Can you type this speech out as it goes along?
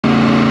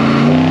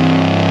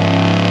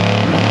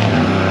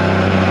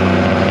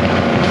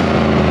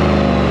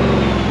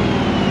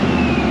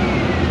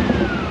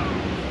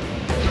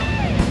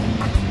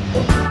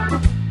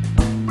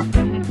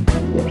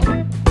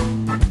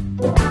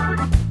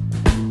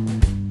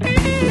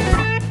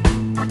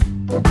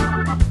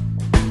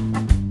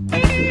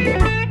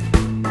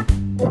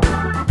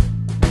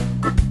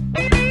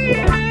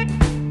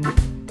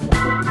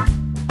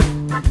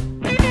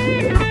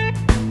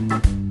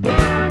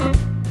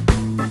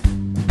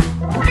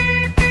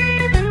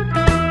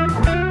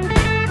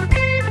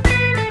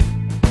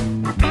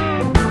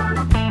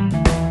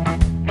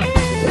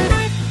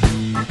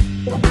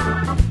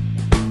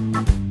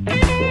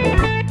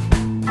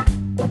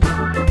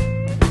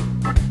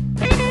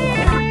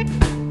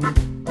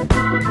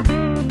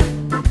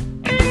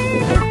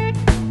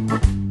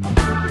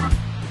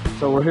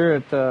So we're here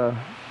at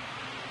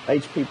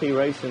HPP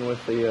Racing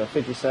with the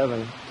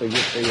 57 to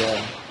get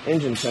the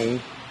engine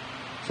tuned.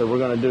 So we're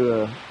going to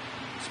do a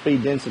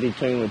speed density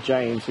tune with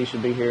James. He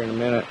should be here in a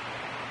minute.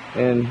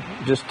 And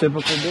just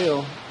typical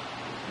deal,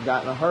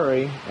 got in a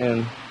hurry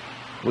and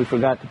we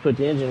forgot to put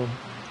the engine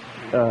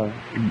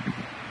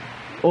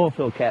oil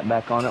fill cap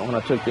back on it when I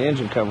took the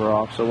engine cover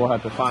off. So we'll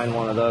have to find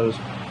one of those.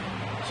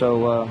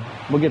 So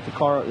we'll get the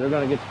car, they're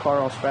going to get the car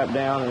all strapped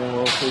down and then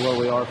we'll see where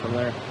we are from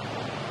there.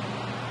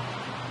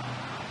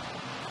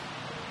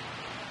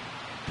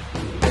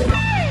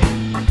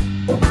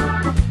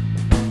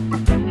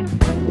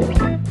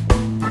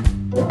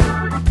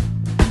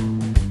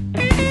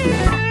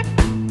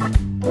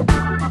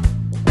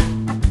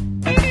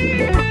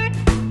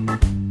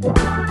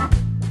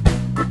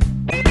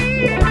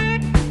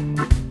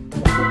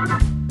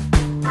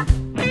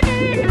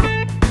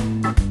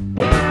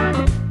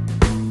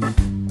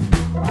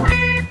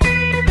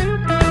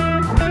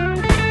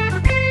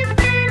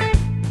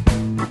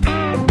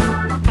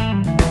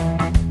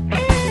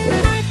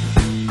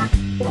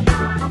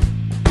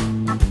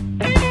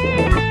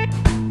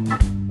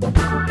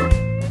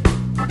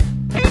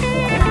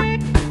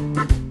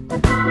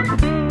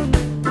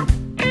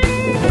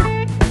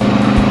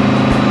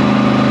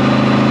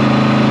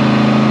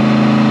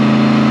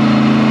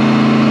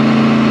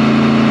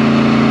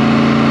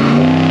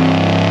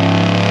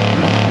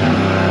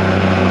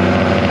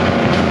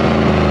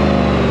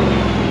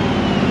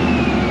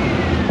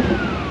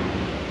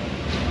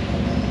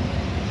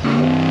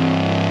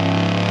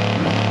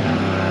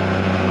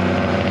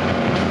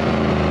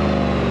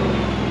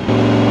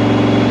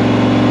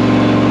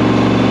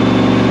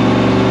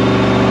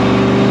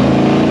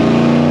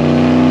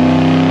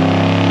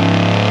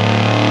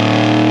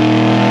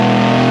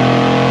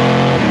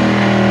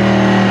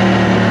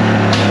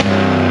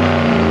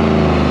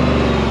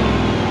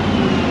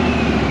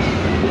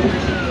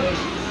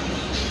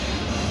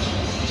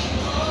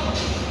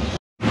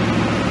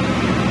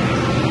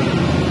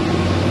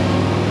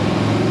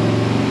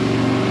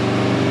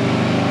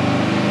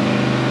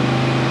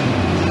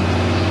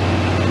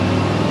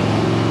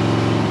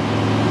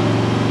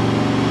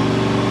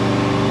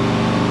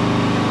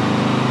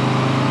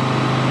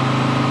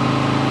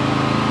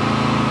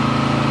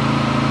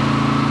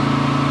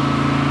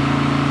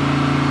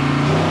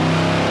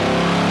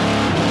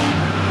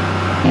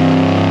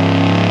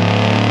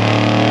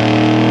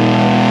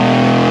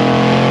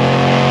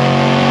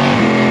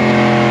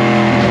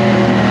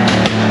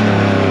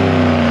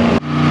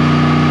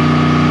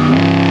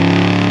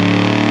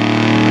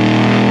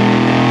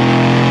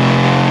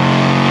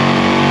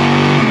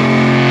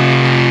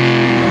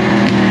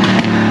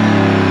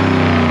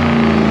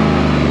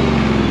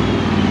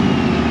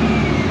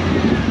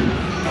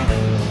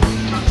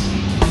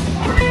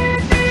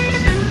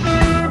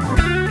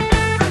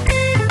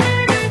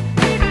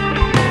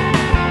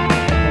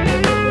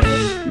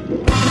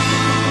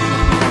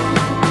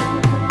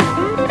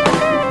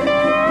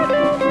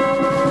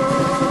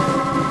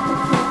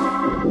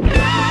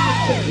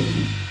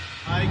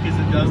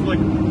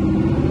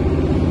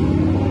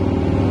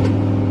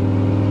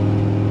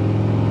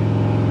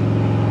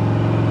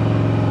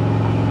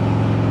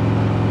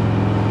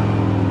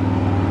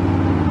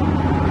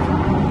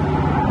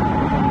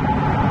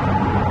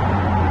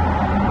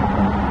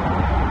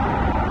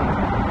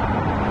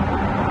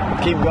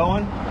 Keep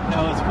going?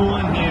 Now let's pull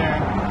in here.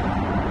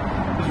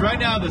 Because right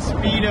now the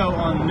speedo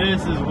on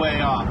this is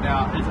way off.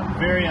 Now it's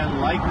very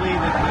unlikely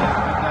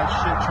that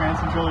shit trans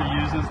controller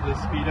uses the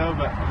speedo,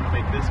 but I'm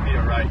gonna make this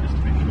speedo right just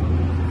to be sure.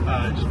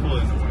 Just pull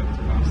in the way that's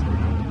possible.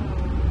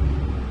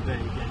 There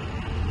you go.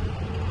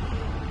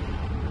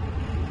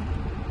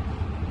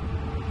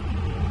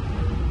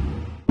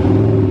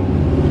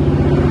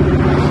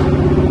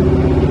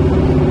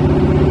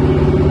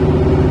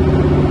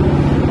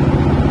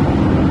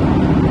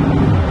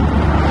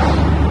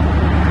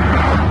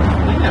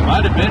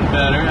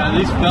 At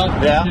least felt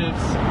the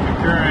shifts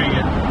occurring.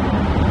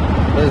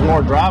 It was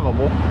more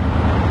drivable.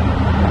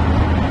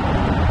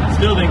 I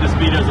still think the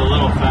speedo's a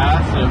little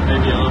fast, so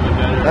maybe a little bit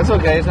better. That's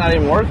okay, it's not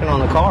even working on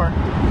the car.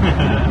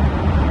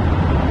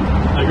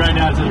 Like right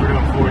now it says we're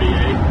doing 48.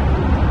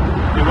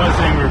 It was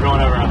saying we were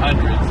going over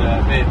 100, so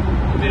it made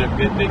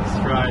a big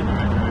stride in the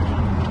right direction.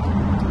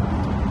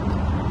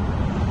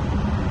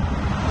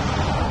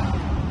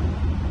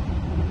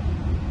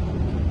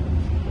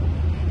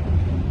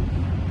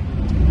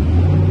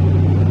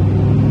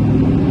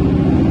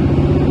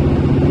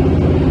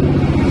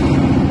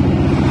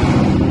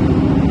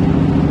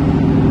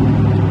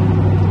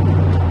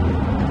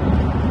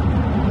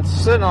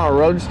 Sitting on a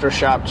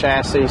Roadstershop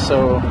chassis,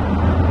 so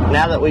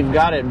now that we've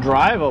got it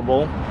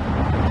drivable,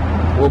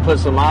 we'll put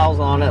some miles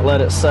on it,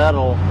 let it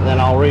settle, and then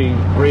I'll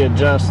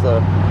readjust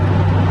the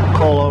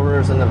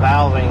coilovers and the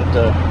valving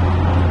to.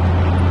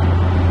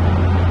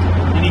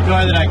 Any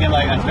car that I get,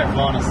 like, I start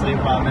falling asleep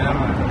on them,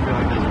 I feel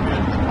like those are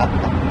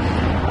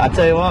good. I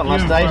tell you what,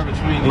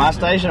 my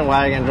station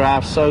wagon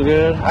drives so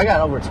good. I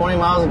got over 20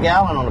 miles a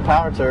gallon on the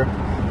power tour.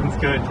 Let's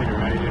go ahead and take it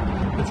right here.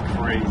 That's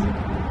crazy.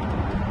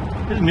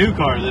 There's new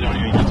cars that don't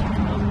even get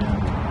swinging wheels yet.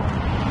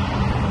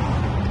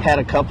 Had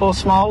a couple of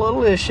small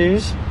little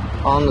issues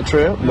on the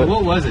trip. But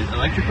what was it?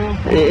 Electrical?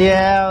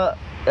 Yeah,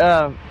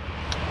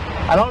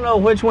 I don't know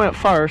which went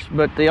first,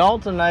 but the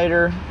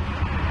alternator,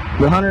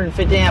 the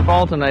 150 amp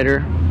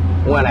alternator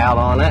went out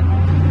on it,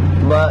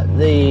 but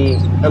the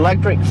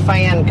electric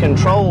fan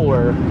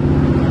controller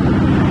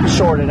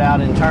shorted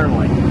out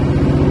internally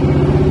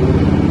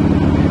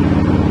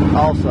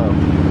also.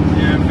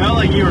 Yeah, it felt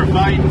like you were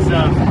fighting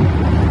stuff,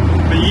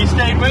 but you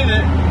stayed with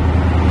it.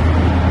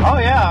 Oh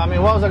yeah, I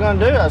mean, what was I going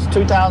to do? That's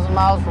 2,000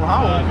 miles from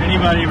home. If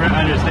anybody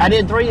understands, I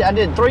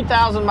did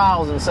 3,000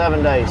 miles in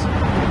 7 days.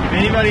 If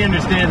anybody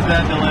understands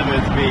that dilemma,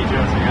 it's me,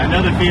 trust me. I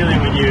know the feeling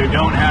when you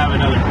don't have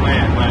another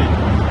plan. Like,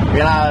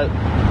 you know,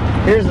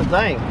 here's the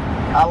thing.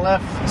 I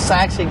left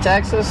Saxe,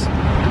 Texas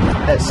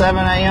at 7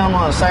 a.m.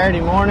 on a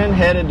Saturday morning,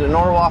 headed to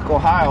Norwalk,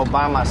 Ohio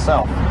by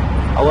myself.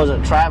 I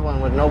wasn't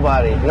traveling with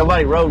nobody.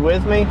 Nobody rode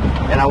with me,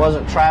 and I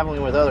wasn't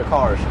traveling with other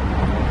cars.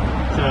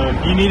 So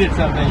if you needed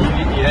something,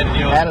 you had to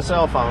deal with it. I had a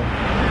cell phone.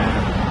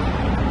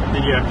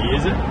 Did you have to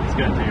use it? It's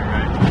good to you,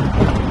 right?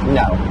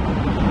 No.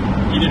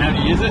 You didn't have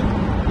to use it?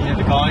 You had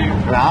to call you?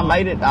 No, I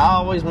made it. I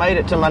always made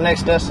it to my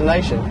next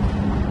destination.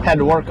 Had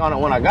to work on it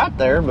when I got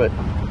there, but...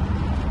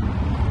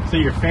 So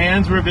your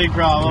fans were a big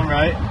problem,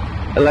 right?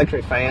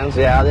 Electric fans,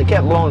 yeah. They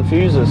kept blowing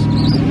fuses.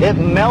 It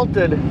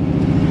melted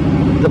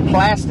the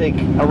plastic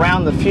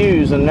around the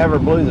fuse and never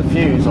blew the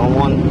fuse on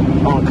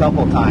a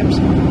couple of times.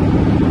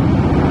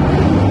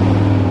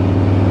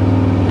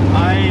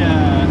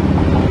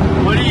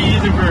 What are you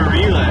using for a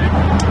relay?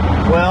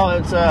 Well,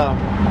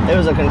 it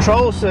was a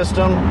control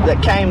system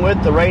that came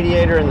with the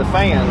radiator and the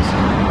fans.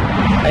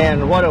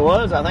 And what it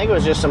was, I think it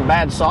was just some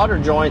bad solder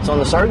joints on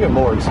the circuit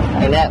boards.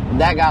 And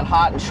that got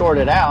hot and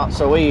shorted out.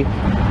 So we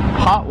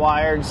hot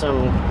wired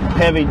some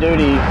heavy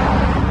duty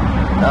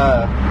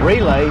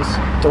relays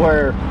to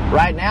where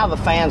right now the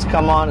fans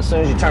come on as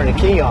soon as you turn the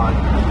key on.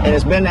 And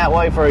it's been that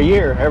way for a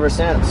year ever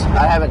since.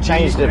 I haven't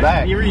changed it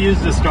back. You ever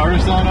used the starter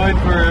solenoid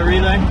for a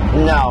relay?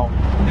 No.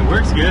 It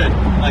works good.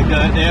 Like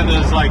they have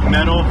those like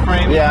metal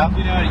frames. Yeah.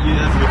 You know, you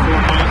have the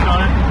full post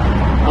on it.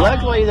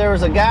 Luckily, there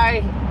was a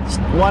guy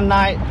one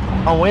night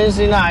on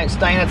Wednesday night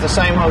staying at the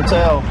same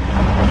hotel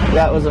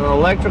that was an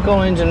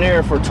electrical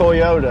engineer for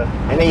Toyota,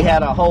 and he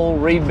had a whole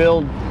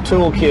rebuild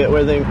toolkit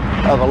with him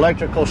of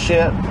electrical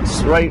shit,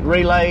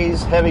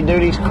 relays, heavy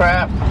duty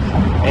crap,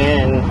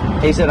 and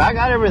he said, I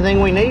got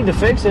everything we need to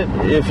fix it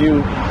if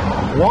you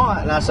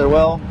want. And I said,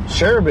 well,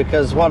 sure,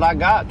 because what I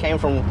got came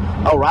from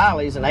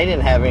O'Reilly's and they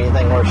didn't have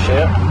anything worth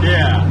shit.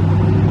 Yeah.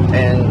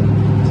 And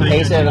so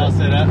he said, all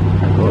set up?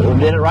 We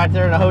did it right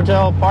there in the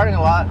hotel parking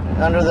lot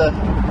under the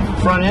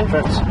front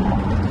entrance.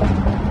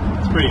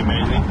 It's pretty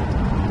amazing.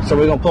 So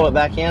we're going to pull it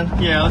back in?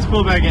 Yeah, let's pull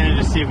it back in and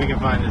just see if we can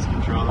find this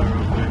controller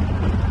real quick.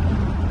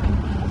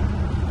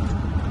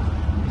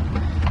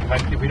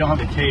 If we don't have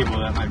the cable,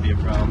 that might be a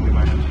problem. We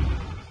might have to...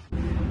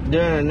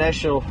 Doing an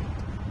initial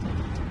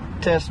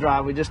test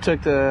drive, we just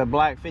took the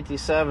black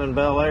 57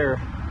 Bel Air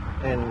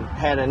and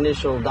had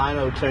initial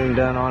dyno tune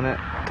done on it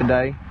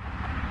today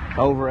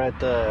over at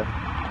the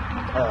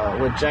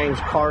with James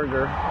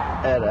Carter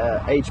at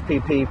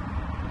HPP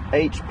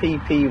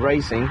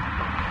Racing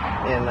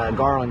in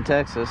Garland,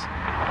 Texas.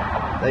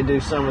 They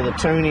do some of the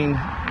tuning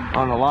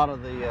on a lot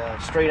of the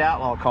street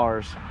outlaw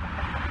cars.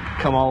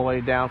 Come all the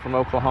way down from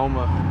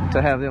Oklahoma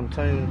to have them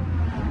tuned.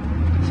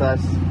 So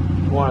that's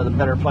one of the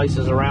better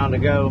places around to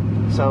go.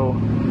 So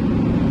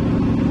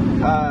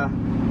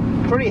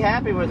pretty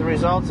happy with the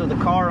results of the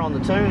car on the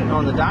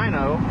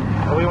dyno.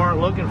 We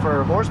weren't looking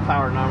for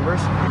horsepower numbers,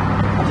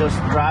 just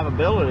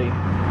drivability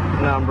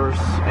numbers,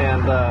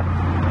 and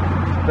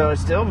though it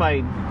still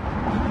made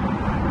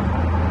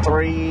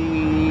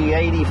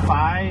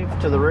 385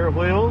 to the rear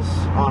wheels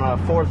on a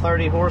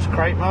 430 horse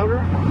crate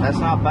motor. That's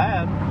not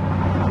bad.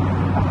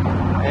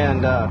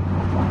 And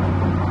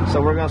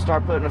so we're going to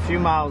start putting a few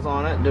miles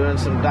on it, doing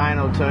some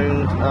dyno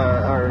tune,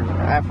 or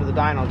after the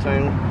dyno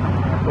tune.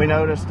 We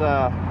noticed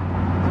a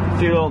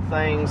few little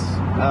things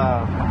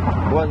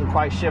wasn't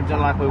quite shifting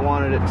like we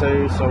wanted it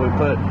to, so we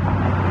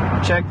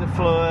checked the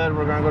fluid.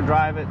 We're going to go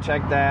drive it,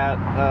 check that.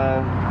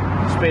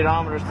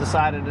 Speedometers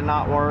decided to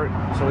not work,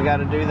 so we got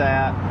to do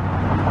that.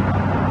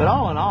 But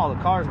all in all, the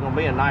car's going to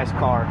be a nice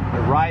car.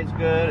 It rides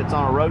good. It's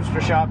on a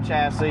Roadstershop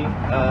chassis.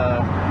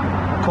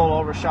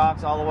 Coilover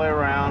shocks all the way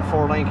around,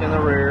 4-link in the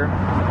rear.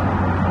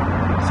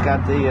 It's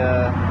got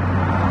the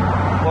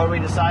what we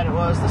decided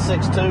was the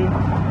 6.2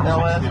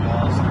 LS.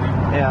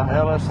 Yeah,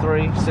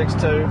 LS3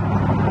 6.2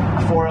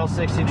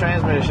 4L60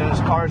 transmission. This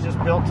car's just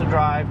built to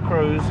drive,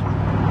 cruise.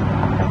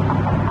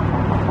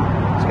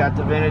 It's got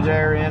the vintage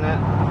air in it.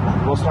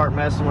 We'll start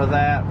messing with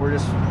that. We're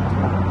just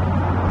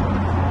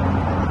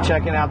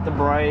checking out the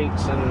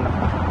brakes and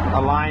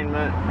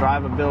alignment,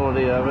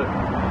 drivability of it.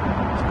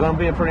 It's going to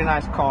be a pretty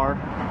nice car.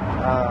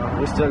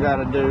 We still got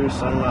to do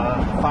some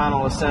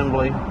final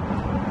assembly.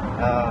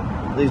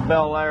 These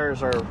Bel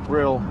Airs are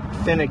real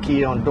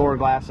finicky on door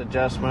glass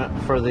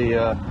adjustment for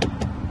the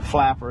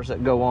flappers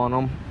that go on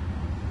them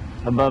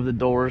above the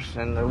doors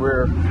and the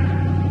rear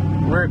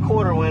rear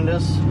quarter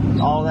windows.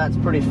 All that's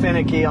pretty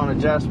finicky on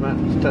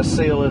adjustment to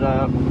seal it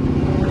up.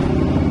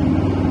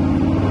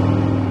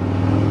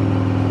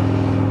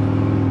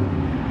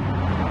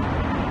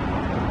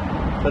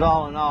 But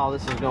all in all,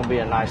 this is going to be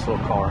a nice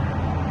little car.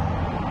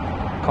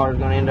 Car's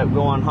going to end up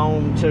going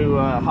home to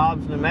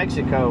Hobbs, New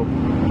Mexico.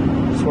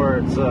 That's where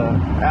it's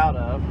out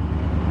of.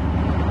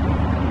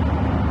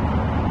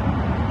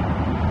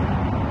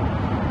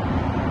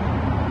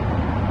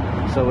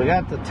 So we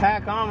got the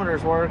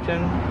tachometers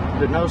working,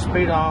 the no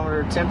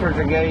speedometer,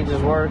 temperature gauge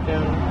is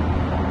working,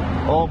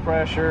 oil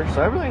pressure,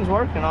 so everything's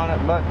working on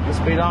it but the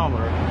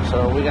speedometer.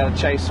 So we got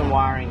to chase some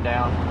wiring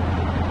down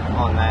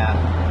on that.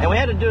 And we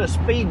had to do a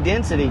speed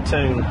density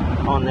tune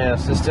on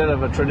this instead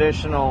of a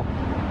traditional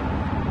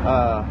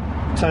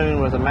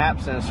tune with a map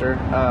sensor.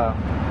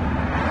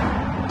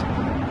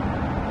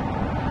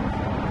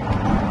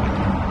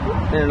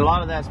 And a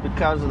lot of that's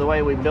because of the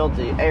way we built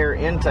the air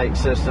intake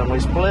system. We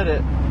split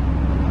it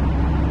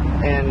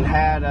and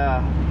had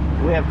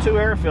we have 2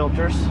 air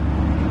filters,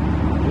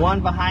 one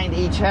behind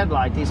each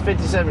headlight. These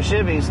 57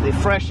 Chevys, the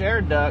fresh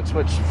air ducts,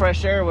 which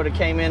fresh air would have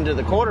came into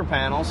the quarter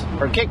panels,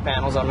 or kick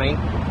panels I mean,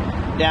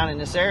 down in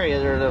this area.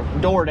 There's a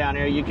door down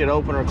here you could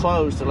open or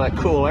close to let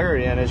cool air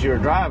in as you were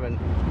driving.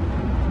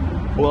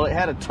 Well, it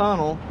had a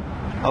tunnel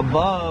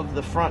above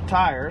the front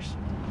tires,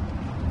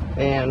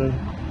 and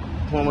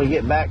when we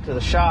get back to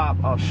the shop,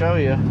 I'll show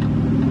you,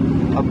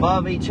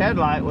 above each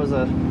headlight was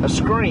a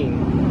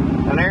screen,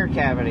 an air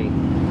cavity.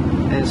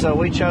 And so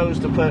we chose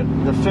to put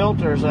the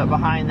filters up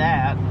behind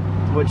that,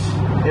 which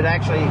it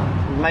actually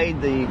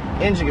made the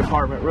engine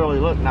compartment really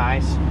look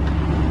nice.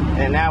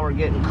 And now we're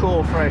getting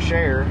cool, fresh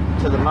air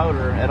to the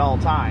motor at all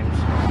times.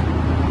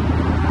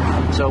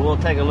 So we'll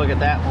take a look at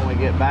that when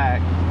we get back.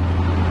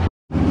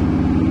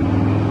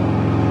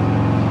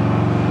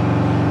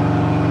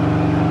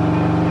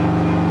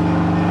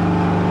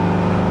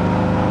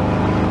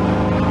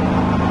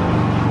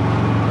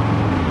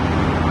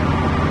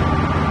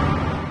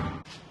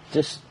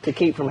 Just to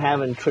keep from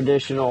having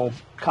traditional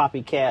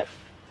copycat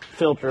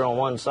filter on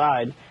one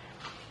side.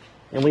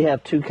 And we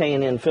have 2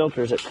 K&N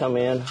filters that come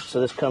in. So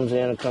this comes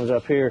in and comes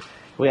up here.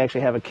 We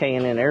actually have a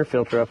K&N air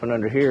filter up and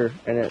under here,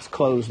 and it's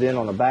closed in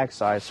on the back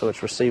side, so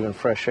it's receiving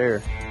fresh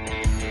air.